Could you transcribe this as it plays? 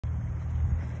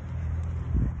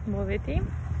მოვედი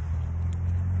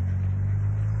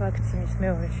ვაქცინის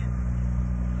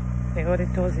მეორე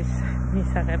დოზის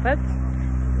მისაღებად.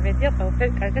 მედია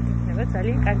ყველაფერი კარგად იქნება,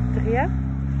 ძალიან კარგი დღეა.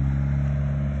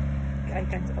 კაი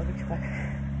განწყობი ვარ.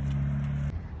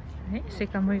 ესე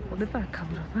გამოიყურება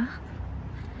აქავრობა.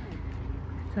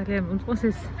 ძალიან მომწონს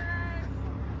ეს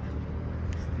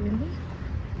სტილი.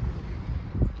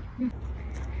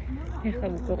 ეხლა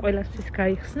უკვე ყველასთვის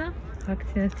გაიხსნა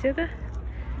ვაქცინაცია და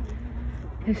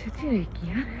ესეთი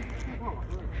რიგია.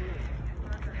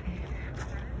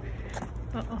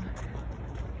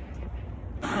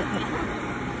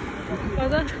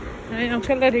 და აი ამ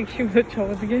ხელა რიგში უნდა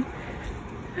ჩავადგე.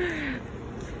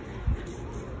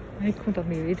 აი კონტა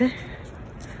მივიდე.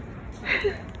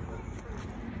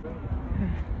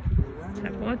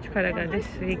 საკმაოდ ჩქარაგადის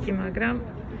რიგი, მაგრამ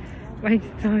მაინც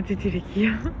ძალიან დიდი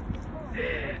რიგია.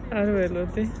 არ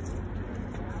ველოდი.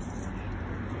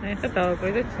 აი ხა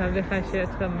დავაკვირდეთ რამდენ ხანში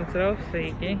რაც მოძრაობს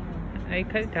რიგი. აი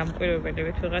ხა დამკვირვებელი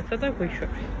ვეთ ვიღაცა და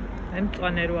გვიშვებს. აი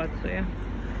მწვანე რო აწვია.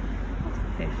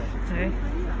 ეს აი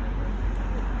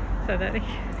სადარი.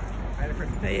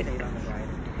 აი ეს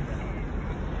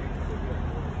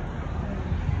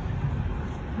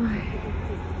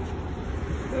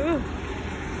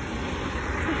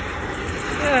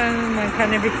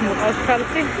მანქანებით მოყავს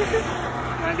ხალხი.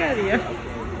 მაგარია.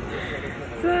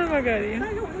 ძალიან მაგარია.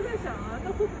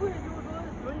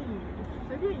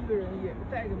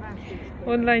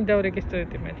 ონლაინ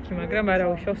დავრეგისტრირდი მეთქი, მაგრამ არა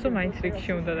უშავსო, მაინც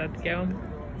რიგში უნდა დადგეო.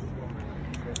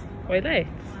 ყველა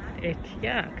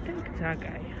ერთია აქ და ძალიან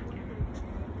კაია.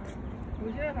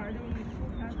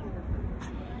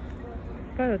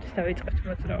 ბაროდის დავიწყეთ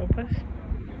მოძრაობას.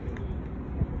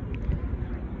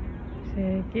 ესე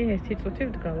იგი, 1 წუთი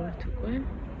ვდგავართ უკვე.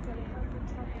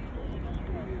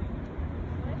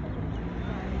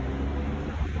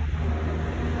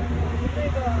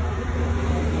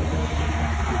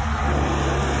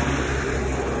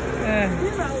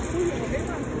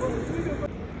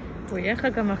 ახლა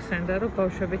გამახსენდა, რომ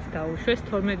ბავშვებიც დაუშვეს,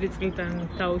 12 წლიდან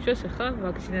დაუშვეს ახლა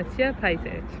ვაქცინაცია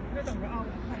ფაიზერით.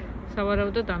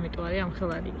 სავარაუდოდ ამიტომ არის ამ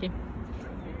ხელა რიგი.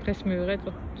 დღეს მივიღეთ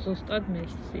ზუსტად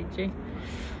მესიჯი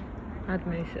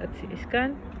ადმინისტრაციისგან.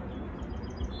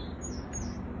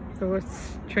 როგორც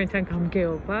ჩვენთან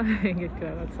გამგეობა, ეგეთი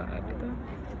რაღაცა აქვს და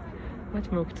მათ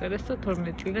მოგწერეს, რომ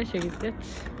 12 წლიდან შეგიძლიათ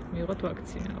მიიღოთ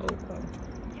ვაქცინა უკვე.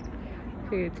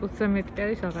 წუთზე მეტი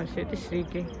არის აღარ შედის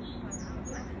რიგი.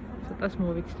 ცოტას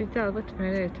მოვიცდით და ალბათ მე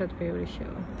ერთად ბევრი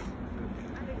შევა.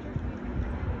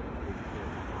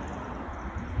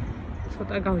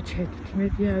 ცოტა გავჩერდით,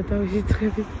 მეტი არ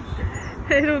დავიწყებით.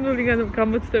 ეროვნული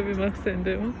გამოცდები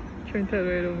მახსენდება. ჩვენთან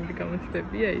რო ეროვნული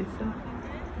გამოცდებია ისა.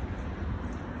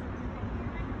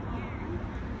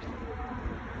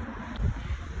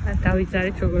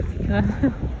 დავიძარით როგორც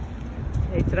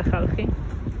ეძრა ხალხი.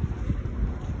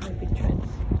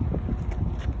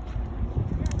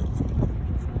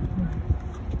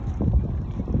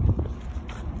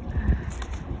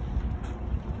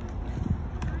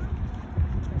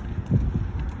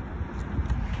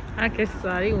 აქ ეს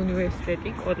არის უნივერსიტეტი,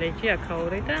 კოლეჯი,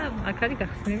 აქაური და აქ არის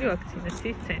გახსნილი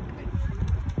ვაქცინაციის ცენტრი.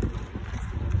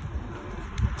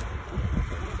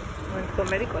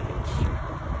 მონტგომერი კოლეჯი.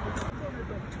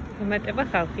 უმეტება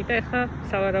ხალხი და ეხლა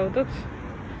სავარაუდოდ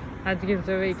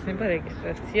ადგილზევე იქნება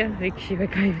რეგისტრაცია, რიგშივე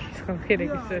გაივლის ხალხი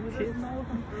რეგისტრაცია.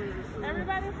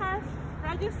 Everybody has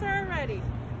register ready.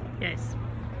 Yes.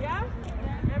 Yeah?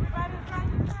 Everybody has.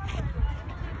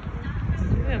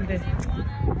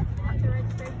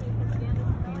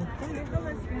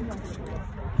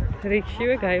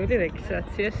 რიგშივე გაივლი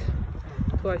რეგისტრაციას.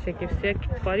 თუ არ შეგიხსია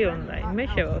კითხვარი ონლაინ. მე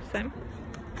შევავსე.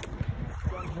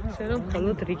 რომ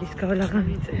მხოლოდ რიგის გავლა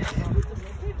გამიწეს.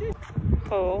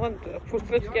 ხო,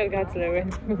 ფურცლებს კი არ გაძლევენ,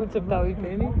 მიგუცებ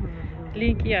დავიდენი.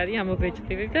 ლინკი არის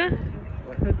ამობეჭდილი და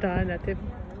დაანათებ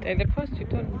ტელეფონს,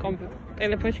 თვითონ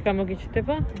ტელეფონში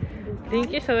გამოგიჩნდება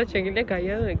ლინკი, სადაც შეგიძლია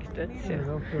გაიარო რეგისტრაცია.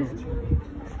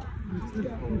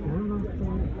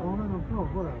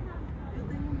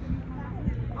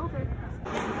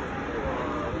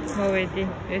 მოვედი,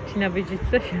 ერთი ნაბიჯით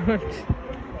და შემოვედი.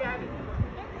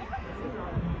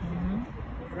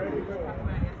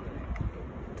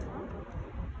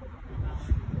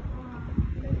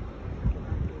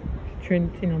 ჩვენი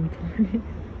წინამძღვარი.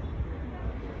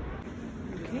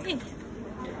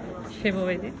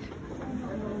 შემოვედით.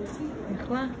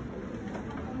 ახლა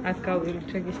აქ გავივლით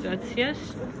რეგისტრაციას.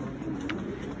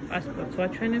 პასპორტს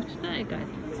ვაჩვენებთ და ეგ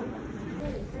არის.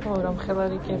 ო, რომ ხელა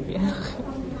რიგებია.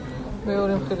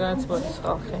 მეორე მხრიდანაც მოდის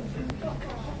ხალხი.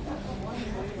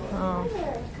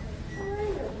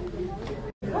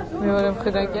 მეორე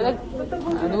მხრიდან კი არა,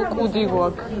 ანუ კუდი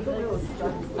გვაქვს.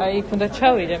 აი, იქ უნდა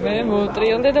ჩავიდე, მე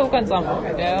მოვტრიალდე და უკან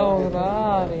წამოვიდე. აუ, რა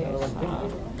არის?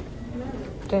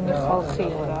 დენი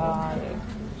ხალხია რა არის.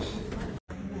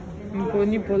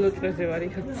 მგონი ბოლო წრეზე ვარ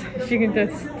იქ. შიგნით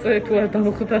თუ არ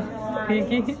დამხვდა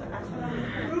იგი.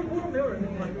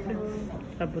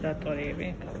 ლაბორატორიები.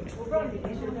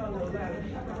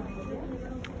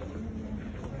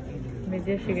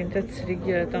 მედია შეგენთაც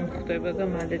რიგი არ დამხვდება და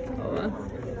მალე წავა.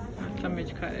 მართლა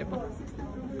მეჩქარება.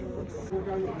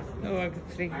 ოღონდ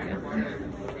რიგია.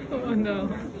 Oh no.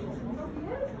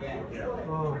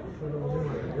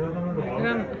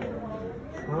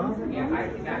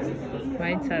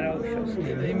 მაინც არა უშავს.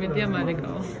 იმედია მალე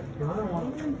გავა.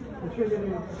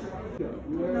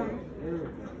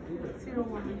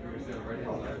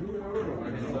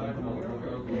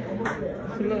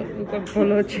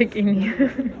 ბოლო ჩეკინი.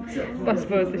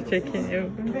 პასპორტის ჩეკინი.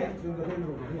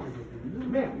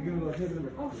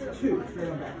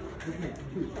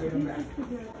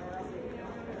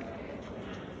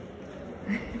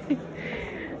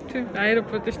 თუ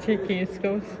აეროპორტის ჩეკინს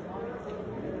გავს.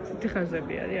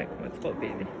 ხაზები არის აქ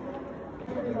მოწყობილი.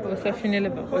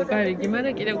 საშინელება ყოლგა რიგი,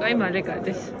 მაგრამ კიდევ კაი მალე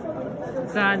გადის.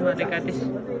 ძალიან მალე გადის.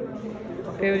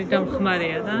 ბევრი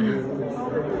დამხმარეა და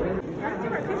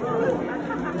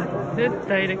this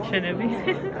direction-ები.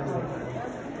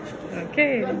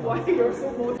 Okay.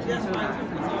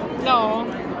 No.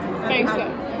 Thanks.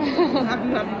 Have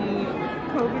you had any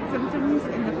COVID symptoms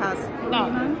in the past 4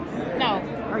 months? No.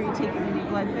 Are you taking any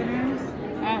blood thinners?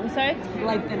 I'm sorry?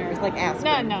 Blood thinners, like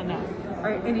aspirin? No.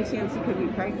 Or any chance you could be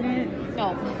pregnant? No.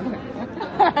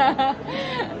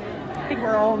 I think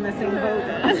we're all in the same boat.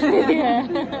 Yeah.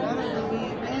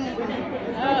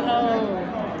 Uh-oh.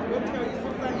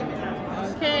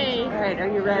 Okay. All right,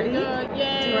 are you ready? Good,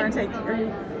 yay. Do you want to take, are you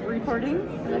recording?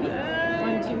 Ready?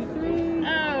 1, 2, 3.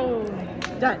 Oh.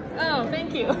 Done. Oh, thank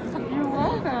you. You're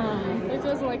welcome. It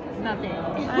was like nothing.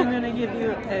 I'm going to give you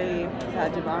a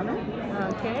badge of honor.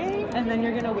 Okay. And then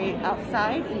you're going to wait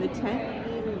outside in the tent.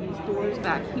 These doors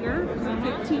back here for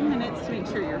 15 minutes to make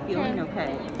sure you're feeling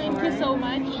okay. Thank you so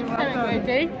much. Have a great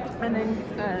day. And then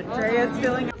Drea's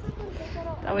feeling.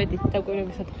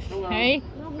 Hey.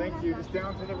 Thank you. Just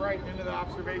down to the right into the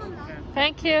observation tent.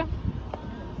 Thank you.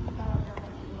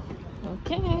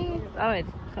 Okay.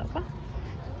 Papa.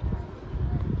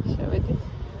 შევედი.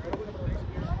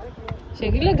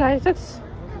 შეგიძლია გაიცაც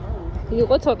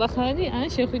იყო ცოტა ხანი, ან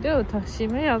შეხვიდე ოთახში.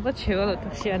 მე ალბათ შევალ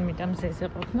ოთახში, არ მინდა მზეზე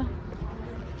ყოფნა.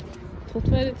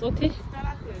 15 წუთი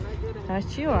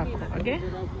დარჩიო აქ, აგე?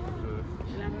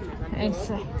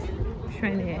 ესე.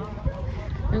 შვენიერი.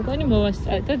 მე მგონი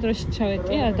მოვასწრე და დროში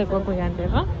ჩავეტი, არ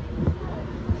დაგვაგვიანდება.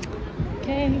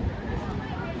 Okay.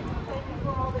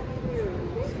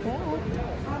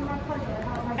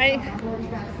 Hey.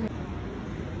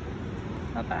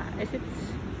 Papa, ესეც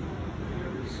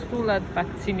სრულად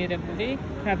ვაქცინირებული,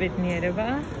 გაბედნიერება.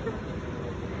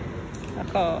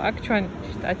 ხო, აქ ჩვენ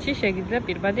შტატში შეგიძლია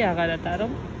პირბადი აღარ ატარო.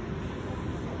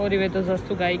 ორივე დოზას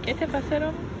თუ გაიკეთებ, ასე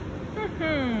რომ.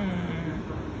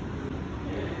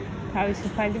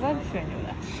 თავისუფალი ვარ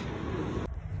შვენივრად.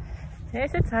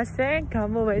 ესეც ასე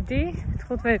გამოვედი,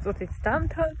 15 წუთით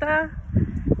დამთავრდა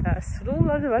და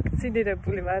სრულად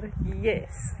ვაქცინირებული ვარ.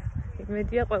 Yes.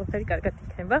 იმედია ყველაფერი კარგად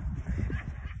იქნება.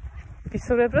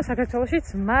 ვისურვებ, რომ საქართველოშიც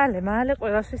მალე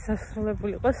ყველასთვის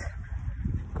სასრულებული იყოს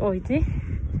კოვიდი.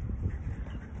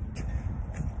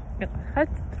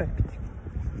 მიყარხართ დროებით.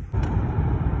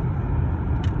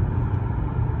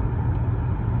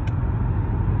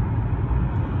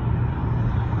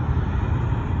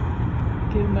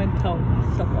 გერმანთავ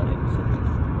საფარებს.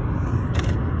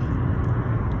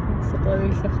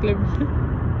 საფარებს სახლები.